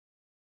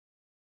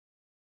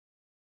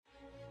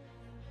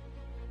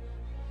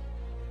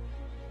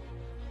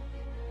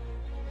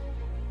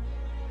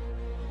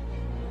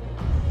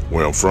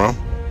Where I'm from?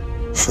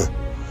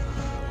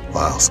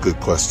 Wow, that's a good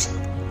question.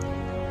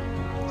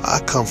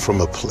 I come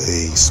from a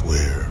place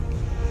where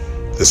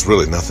there's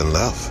really nothing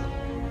left.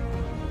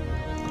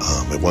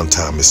 At one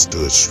time it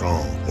stood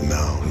strong, and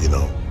now,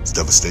 it's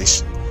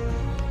devastation.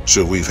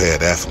 Sure, we've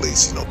had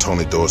athletes,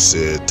 Tony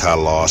Dorsett, Ty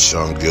Law,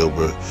 Sean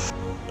Gilbert,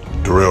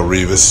 Darrell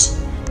Revis,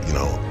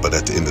 but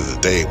at the end of the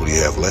day, what do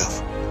you have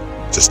left?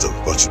 Just a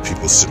bunch of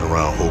people sitting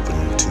around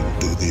hoping to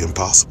do the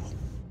impossible.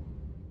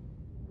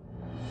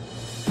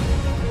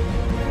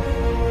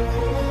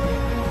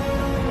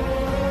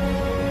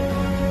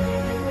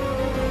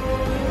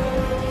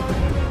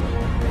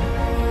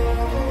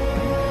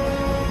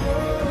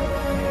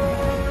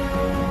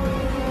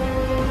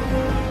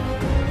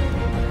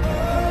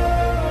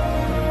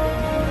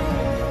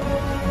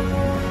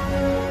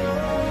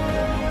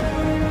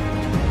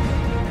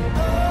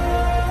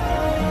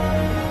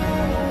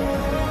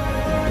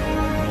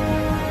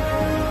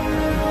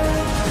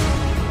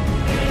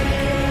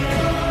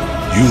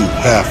 You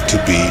have to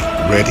be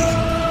ready.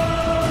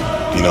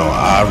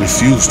 I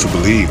refuse to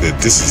believe that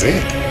this is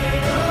it.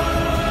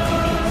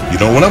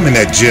 When I'm in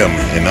that gym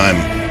and I'm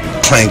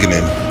clanging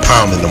and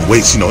pounding them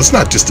weights, it's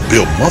not just to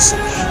build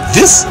muscle.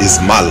 This is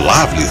my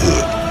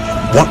livelihood.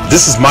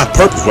 This is my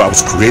purpose, what I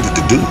was created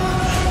to do.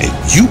 And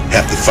you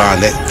have to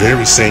find that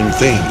very same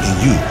thing in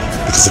you,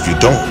 because if you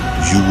don't,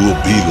 you will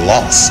be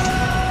lost.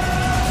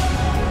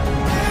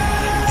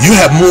 You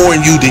have more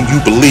in you than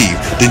you believe,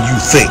 than you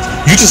think.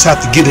 You just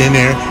have to get in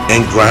there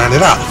and grind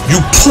it out.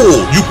 You pull,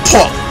 you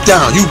pump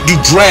down, you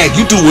drag,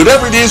 you do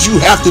whatever it is you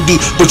have to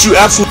do, but you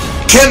absolutely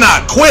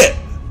cannot quit.